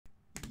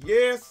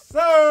Yes,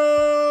 sir.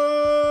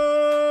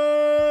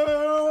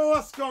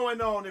 What's going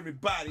on,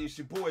 everybody? It's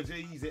your boy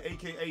Jay Easy,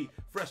 aka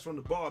Fresh from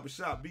the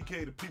Barbershop,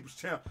 BK the People's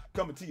Champ,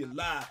 coming to you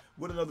live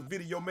with another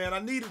video, man. I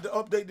needed to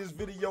update this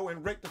video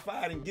and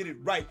rectify it and get it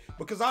right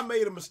because I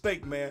made a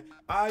mistake, man.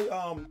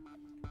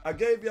 I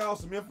gave y'all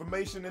some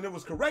information and it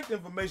was correct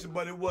information,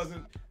 but it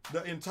wasn't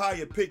the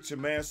entire picture,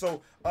 man.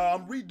 So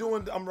I'm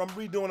leaving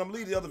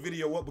the other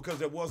video up because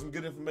there was some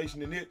good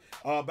information in it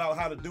about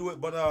how to do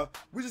it, but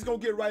we're just gonna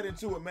get right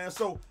into it, man.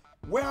 So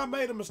where I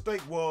made a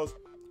mistake was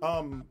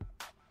to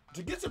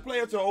get your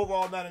player to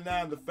overall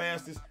 99 the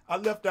fastest, I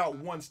left out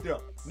one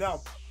step.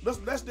 Now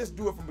let's just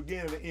do it from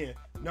beginning to end.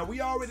 Now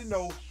we already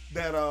know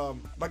that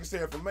like I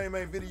said, from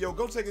main video,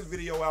 go check this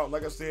video out.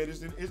 Like I said,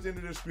 it's in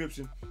the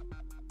description.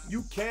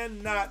 You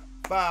cannot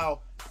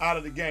foul out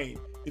of the game.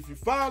 If you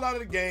foul out of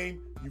the game,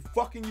 you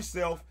fucking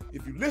yourself.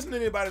 If you listen to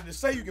anybody that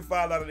say you can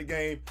foul out of the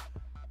game,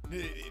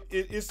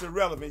 it's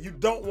irrelevant. You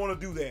don't want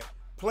to do that.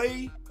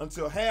 Play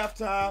until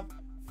halftime.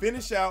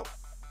 Finish out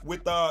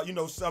with play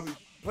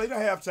to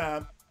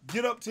halftime.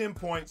 Get up 10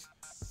 points.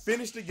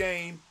 Finish the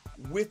game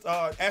with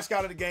ask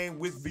out of the game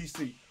with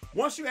VC.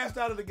 Once you ask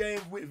out of the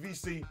game with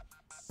VC,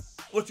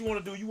 what you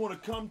want to do? You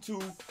want to come to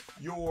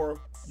your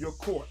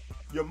court,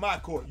 your my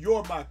court.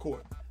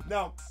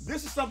 Now,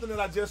 this is something that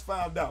I just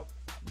found out.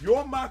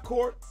 Your my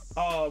court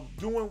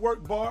doing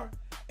work bar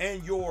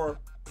and your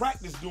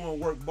practice doing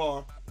work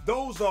bar,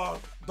 those are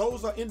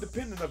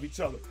independent of each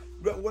other.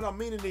 But what I'm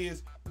meaning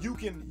is you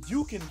can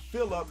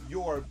fill up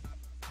your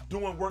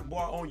doing work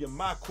bar on your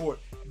my court.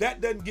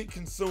 That doesn't get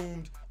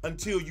consumed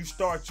until you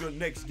start your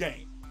next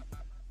game.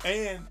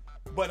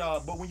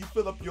 But when you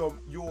fill up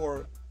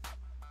your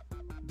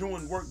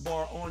doing work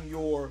bar on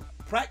your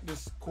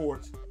practice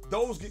courts,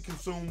 those get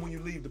consumed when you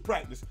leave the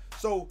practice.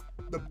 So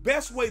the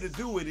best way to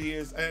do it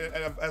is,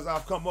 as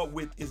I've come up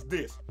with, is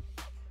this.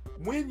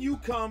 When you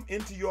come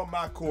into your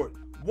my court,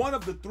 one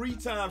of the 3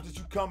 times that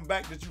you come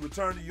back, that you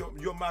return to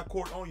your my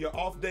court on your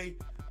off day,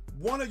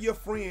 one of your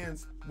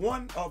friends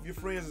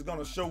is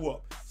gonna show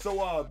up.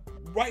 So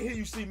right here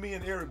you see me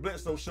and Eric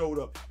Bledsoe showed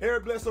up.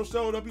 Eric Bledsoe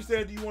showed up. He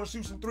said, do you want to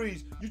shoot some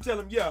threes? You tell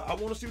him, yeah, I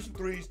want to shoot some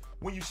threes.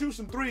 When you shoot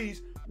some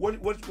threes,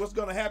 what's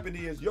gonna happen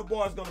is your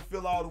bar is gonna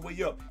fill all the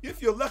way up.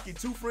 If you're lucky,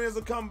 2 friends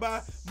will come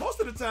by. Most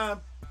of the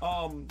time,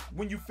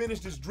 when you finish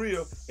this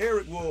drill,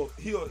 Eric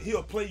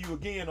he'll play you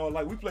again, or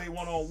like we play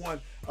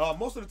one-on-one.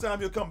 Most of the time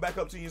he'll come back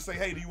up to you and say,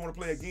 hey, do you want to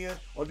play again,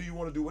 or do you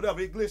want to do whatever?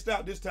 It glitched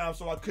out this time,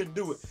 so I couldn't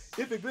do it.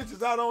 If it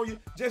glitches out on you,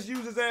 just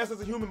use his ass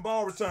as a human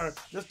ball return.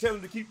 Just tell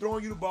him to keep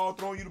throwing you the ball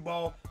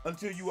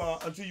until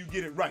you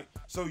get it right.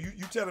 So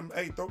you tell him,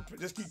 hey,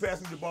 just keep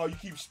passing the ball. You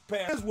keep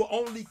passing. This will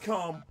only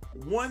come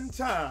 1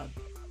 time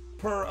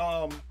per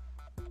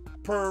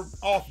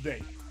off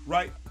day,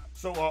 right?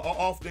 So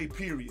off day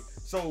period.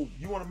 So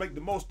you want to make the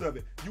most of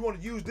it. You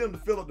want to use them to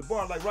fill up the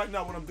bar. Like right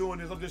now, what I'm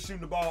doing is I'm just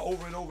shooting the ball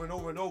over and over and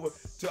over and over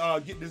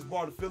to get this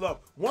bar to fill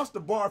up. Once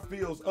the bar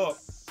fills up,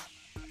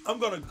 I'm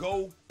gonna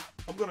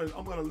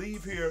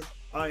leave here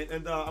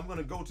and I'm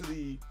gonna go to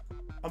the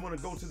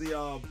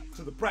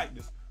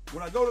practice.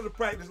 When I go to the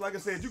practice, like I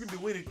said, you can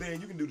do anything.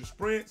 You can do the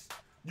sprints.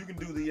 You can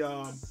do the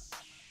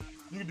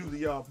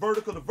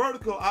vertical. The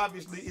vertical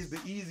obviously is the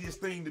easiest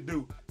thing to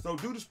do. So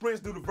do the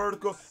sprints, do the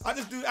vertical. I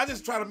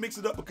just try to mix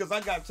it up because I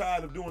got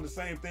tired of doing the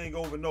same thing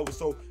over and over.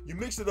 So you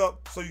mix it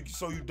up so you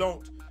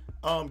don't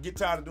get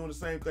tired of doing the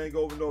same thing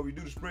over and over. You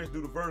do the sprints,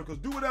 do the verticals,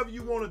 do whatever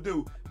you want to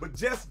do, but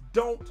just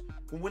don't.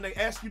 When they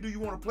ask you, do you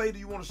want to play, do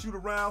you want to shoot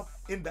around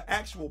in the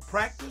actual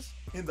practice,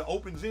 in the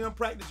open gym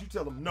practice, you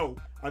tell them no,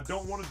 I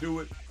don't want to do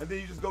it, and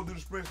then you just go do the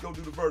sprints, go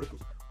do the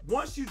verticals.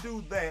 Once you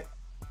do that,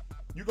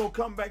 you're going to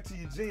come back to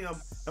your gym,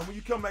 and when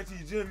you come back to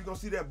your gym, you're going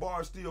to see that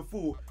bar is still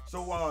full.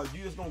 So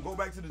you're just going to go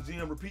back to the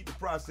gym, repeat the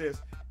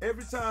process.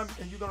 Every time,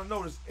 and you're going to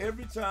notice,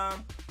 every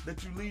time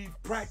that you leave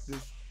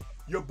practice,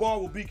 your bar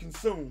will be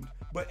consumed.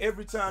 But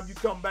every time you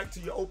come back to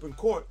your open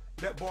court,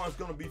 that bar is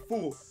going to be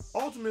full.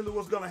 Ultimately,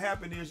 what's going to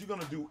happen is you're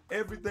going to do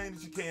everything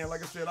that you can.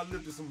 Like I said, I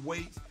lifted some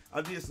weights.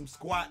 I did some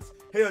squats.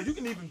 Hell, you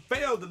can even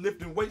fail the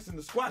lifting weights and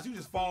the squats. You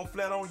just fall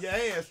flat on your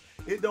ass.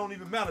 It don't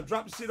even matter.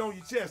 Drop the shit on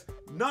your chest.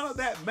 None of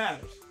that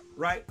matters,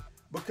 right?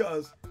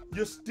 Because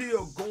you're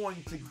still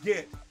going to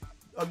get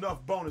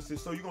enough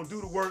bonuses. So you're going to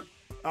do the work.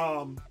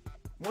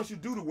 Once you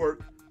do the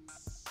work,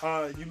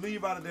 you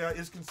leave out of there,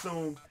 it's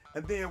consumed.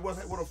 And then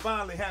what'll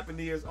finally happen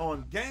is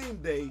on game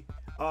day,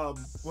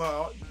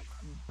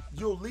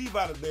 you'll leave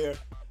out of there,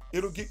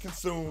 it'll get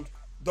consumed.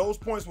 Those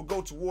points will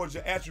go towards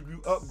your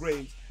attribute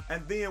upgrades.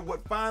 And then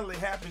what finally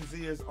happens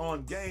is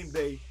on game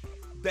day,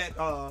 that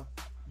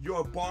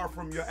your bar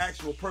from your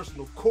actual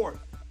personal court,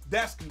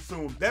 that's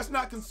consumed. That's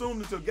not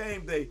consumed until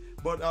game day,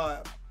 but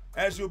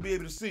as you'll be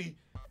able to see,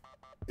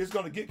 it's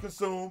gonna get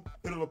consumed.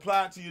 It'll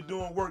apply to your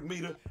doing work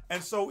meter.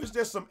 And so it's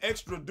just some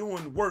extra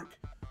doing work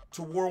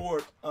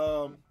towards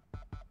your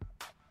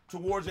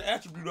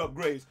attribute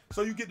upgrades.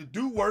 So you get to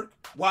do work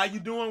while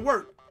you're doing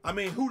work. I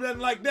mean, who doesn't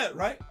like that,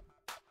 right?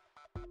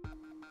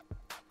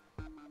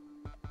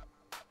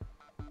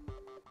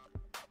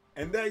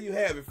 And there you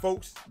have it,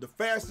 folks. The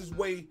fastest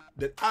way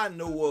that I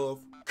know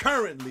of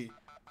currently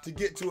to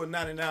get to a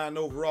 99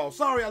 overall.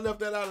 Sorry I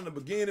left that out in the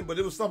beginning, but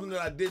it was something that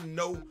I didn't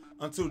know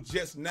until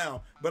just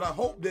now. But I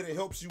hope that it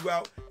helps you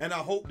out, and I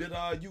hope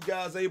that you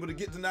guys are able to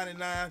get to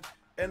 99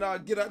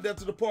 and get out there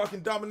to the park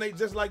and dominate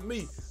just like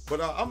me.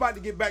 But I'm about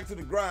to get back to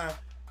the grind.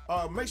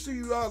 Make sure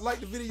you like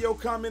the video,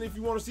 comment if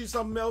you want to see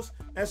something else,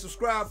 and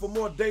subscribe for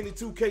more daily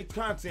 2K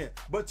content.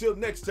 But till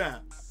next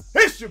time,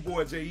 it's your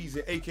boy Jay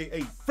Easy,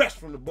 aka Fresh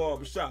from the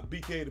Barbershop,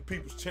 BK the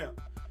People's Champ.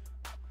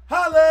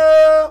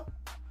 Holla!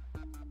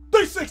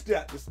 360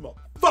 out this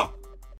motherfucker.